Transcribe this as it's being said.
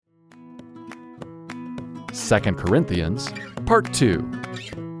2 Corinthians, Part 2.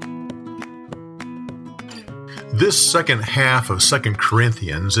 This second half of 2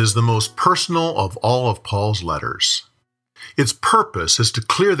 Corinthians is the most personal of all of Paul's letters. Its purpose is to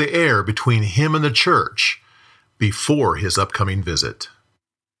clear the air between him and the church before his upcoming visit.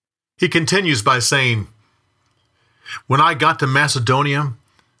 He continues by saying, "When I got to Macedonia,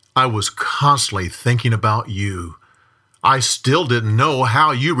 I was constantly thinking about you. I still didn't know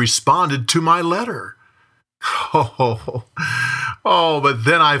how you responded to my letter. But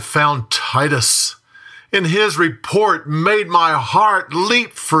then I found Titus, and his report made my heart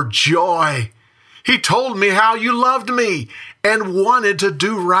leap for joy. He told me how you loved me and wanted to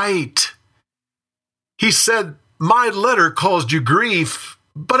do right. He said, my letter caused you grief,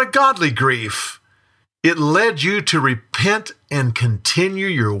 but a godly grief. It led you to repent and continue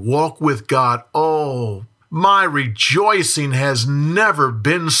your walk with God. Oh, my rejoicing has never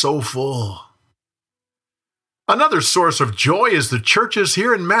been so full." Another source of joy is the churches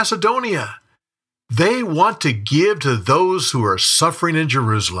here in Macedonia. They want to give to those who are suffering in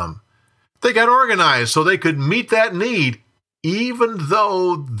Jerusalem. They got organized so they could meet that need, even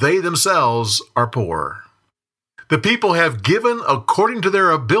though they themselves are poor. The people have given according to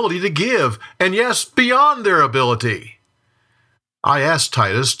their ability to give, and yes, beyond their ability. I asked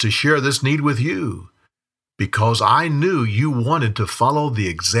Titus to share this need with you, because I knew you wanted to follow the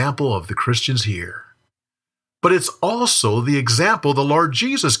example of the Christians here. But it's also the example the Lord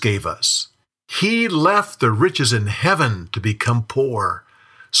Jesus gave us. He left the riches in heaven to become poor,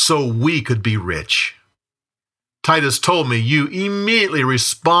 so we could be rich. Titus told me you immediately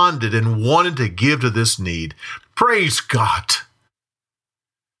responded and wanted to give to this need. Praise God.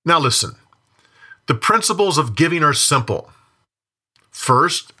 Now listen, the principles of giving are simple.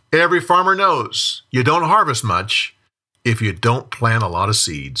 First, every farmer knows you don't harvest much if you don't plant a lot of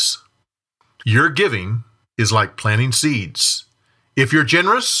seeds. Your giving is like planting seeds. If you're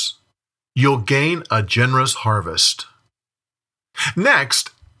generous, you'll gain a generous harvest.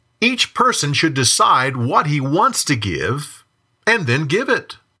 Next, each person should decide what he wants to give and then give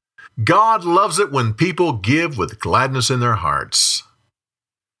it. God loves it when people give with gladness in their hearts.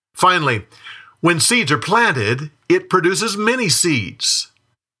 Finally, when seeds are planted, it produces many seeds.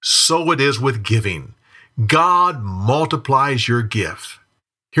 So it is with giving. God multiplies your gift.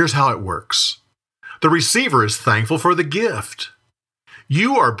 Here's how it works. The receiver is thankful for the gift.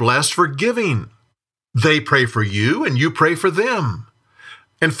 You are blessed for giving. They pray for you and you pray for them.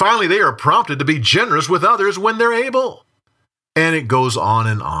 And finally, they are prompted to be generous with others when they're able. And it goes on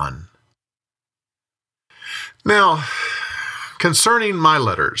and on. Now, concerning my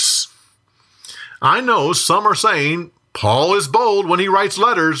letters, I know some are saying Paul is bold when he writes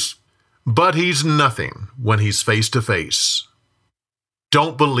letters, but he's nothing when he's face to face.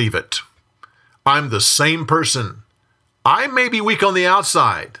 Don't believe it. I'm the same person. I may be weak on the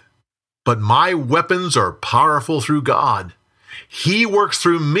outside, but my weapons are powerful through God. He works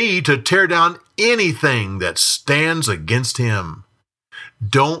through me to tear down anything that stands against him.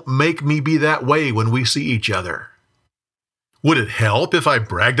 Don't make me be that way when we see each other. Would it help if I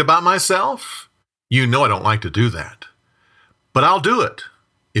bragged about myself? You know I don't like to do that. But I'll do it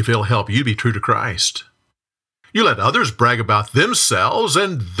if it'll help you be true to Christ. You let others brag about themselves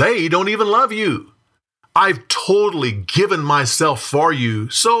and they don't even love you. I've totally given myself for you,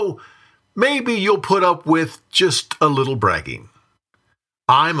 so maybe you'll put up with just a little bragging.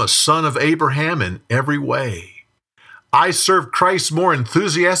 I'm a son of Abraham in every way. I serve Christ more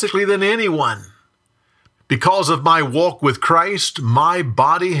enthusiastically than anyone. Because of my walk with Christ, my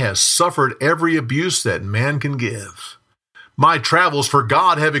body has suffered every abuse that man can give. My travels for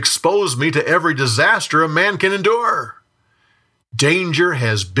God have exposed me to every disaster a man can endure. Danger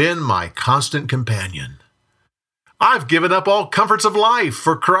has been my constant companion. I've given up all comforts of life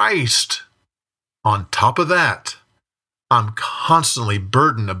for Christ. On top of that, I'm constantly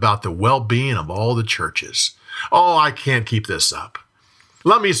burdened about the well-being of all the churches. Oh, I can't keep this up.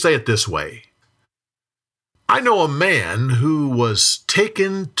 Let me say it this way. I know a man who was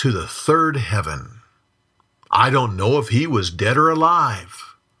taken to the third heaven. I don't know if he was dead or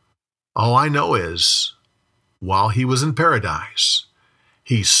alive. All I know is, while he was in paradise,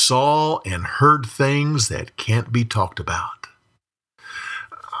 he saw and heard things that can't be talked about.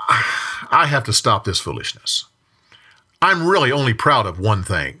 I have to stop this foolishness. I'm really only proud of one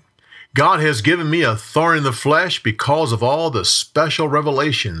thing. God has given me a thorn in the flesh because of all the special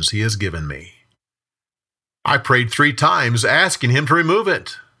revelations he has given me. I prayed 3 times asking him to remove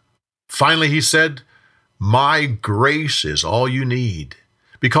it. Finally, he said, "My grace is all you need,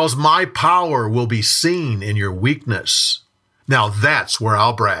 because my power will be seen in your weakness." Now that's where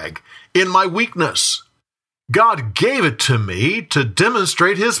I'll brag, in my weakness. God gave it to me to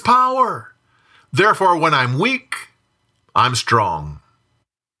demonstrate His power. Therefore, when I'm weak, I'm strong.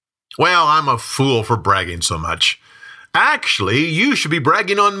 Well, I'm a fool for bragging so much. Actually, you should be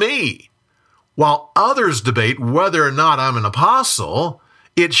bragging on me. While others debate whether or not I'm an apostle,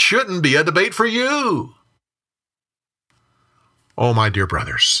 it shouldn't be a debate for you. Oh, my dear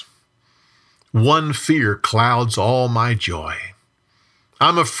brothers, one fear clouds all my joy.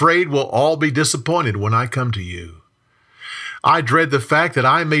 I'm afraid we'll all be disappointed when I come to you. I dread the fact that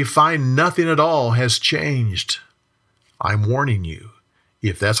I may find nothing at all has changed. I'm warning you,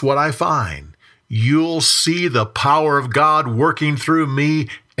 if that's what I find, you'll see the power of God working through me,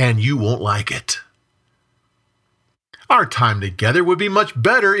 and you won't like it. Our time together would be much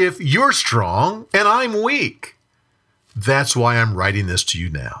better if you're strong and I'm weak. That's why I'm writing this to you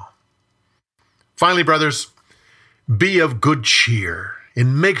now. Finally, brothers, be of good cheer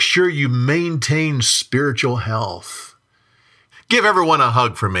and make sure you maintain spiritual health. Give everyone a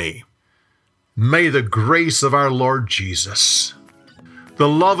hug for me. May the grace of our Lord Jesus, the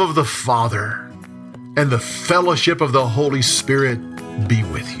love of the Father, and the fellowship of the Holy Spirit be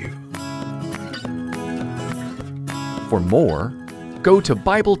with you. For more, go to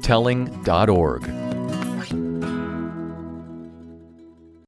BibleTelling.org.